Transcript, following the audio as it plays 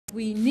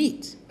We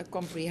need a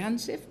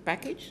comprehensive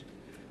package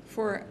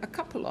for a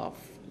couple of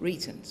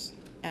reasons,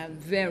 and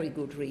very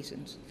good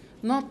reasons,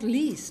 not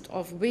least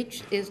of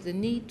which is the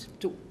need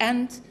to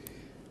end,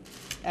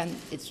 and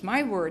it's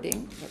my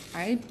wording, but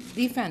I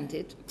defend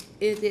it,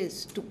 it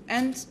is to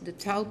end the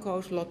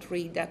telcos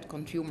lottery that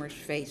consumers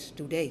face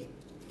today.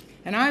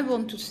 And I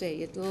want to say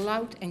it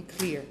loud and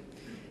clear.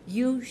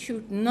 You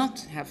should not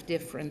have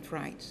different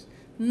rights,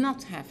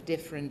 not have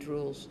different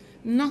rules,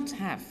 not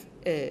have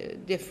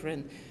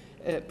different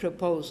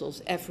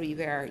proposals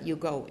everywhere you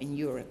go in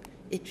Europe.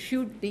 It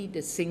should be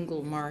the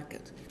single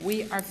market.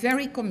 We are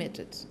very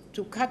committed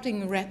to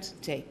cutting red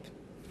tape,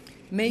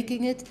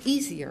 making it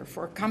easier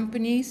for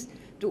companies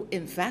to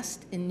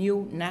invest in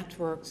new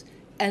networks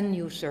and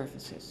new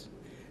services.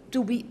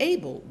 To be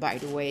able, by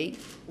the way,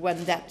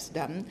 when that's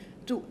done,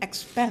 to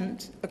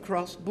expand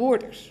across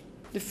borders.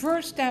 The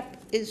first step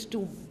is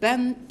to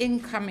ban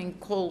incoming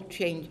call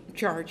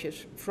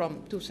charges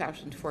from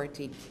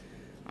 2014.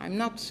 I'm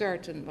not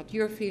certain what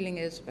your feeling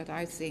is, but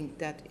I think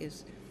that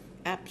is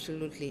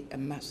absolutely a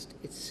must.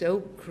 It's so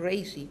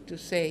crazy to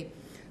say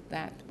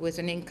that with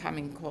an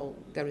incoming call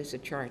there is a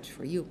charge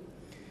for you.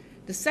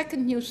 The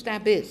second new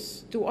step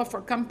is to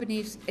offer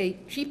companies a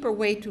cheaper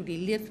way to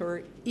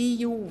deliver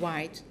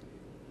EU-wide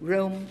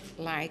roam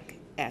like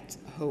at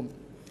home.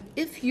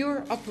 If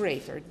your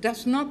operator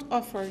does not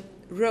offer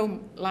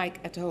roam like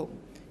at home,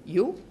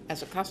 you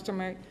as a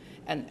customer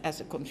and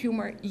as a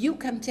consumer, you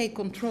can take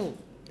control.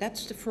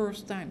 That's the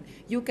first time.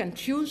 You can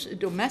choose a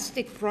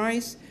domestic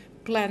price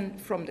plan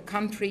from the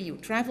country you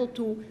travel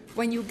to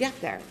when you get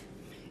there.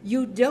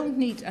 You don't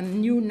need a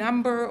new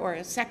number or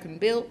a second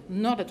bill,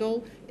 not at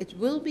all. It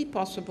will be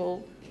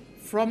possible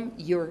from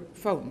your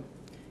phone.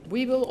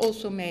 We will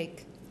also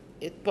make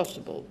it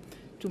possible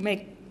to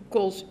make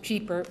calls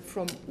cheaper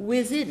from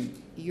within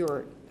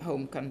your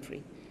home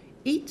country.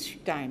 Each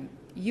time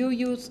you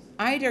use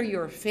either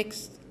your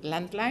fixed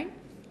landline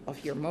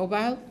of your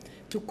mobile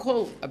to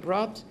call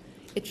abroad,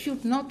 it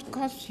should not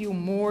cost you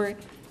more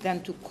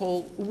than to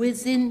call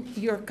within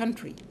your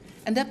country.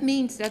 And that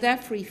means that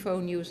every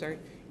phone user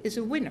is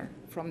a winner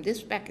from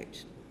this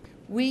package.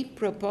 We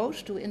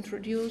propose to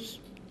introduce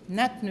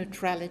net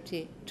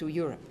neutrality to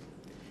Europe.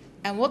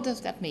 And what does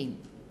that mean?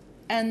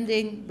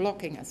 Ending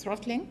blocking and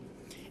throttling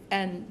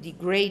and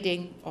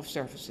degrading of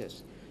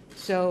services,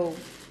 so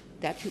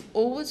that you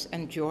always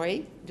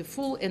enjoy the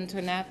full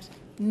internet,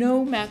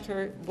 no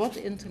matter what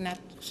internet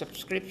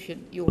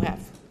subscription you have.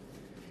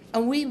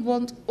 And we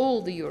want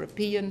all the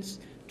Europeans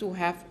to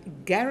have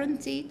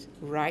guaranteed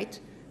right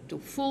to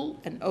full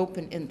and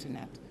open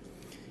internet.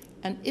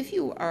 And if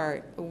you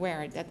are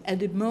aware that at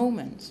the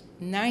moment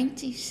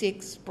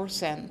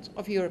 96%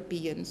 of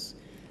Europeans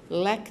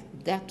lack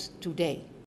that today,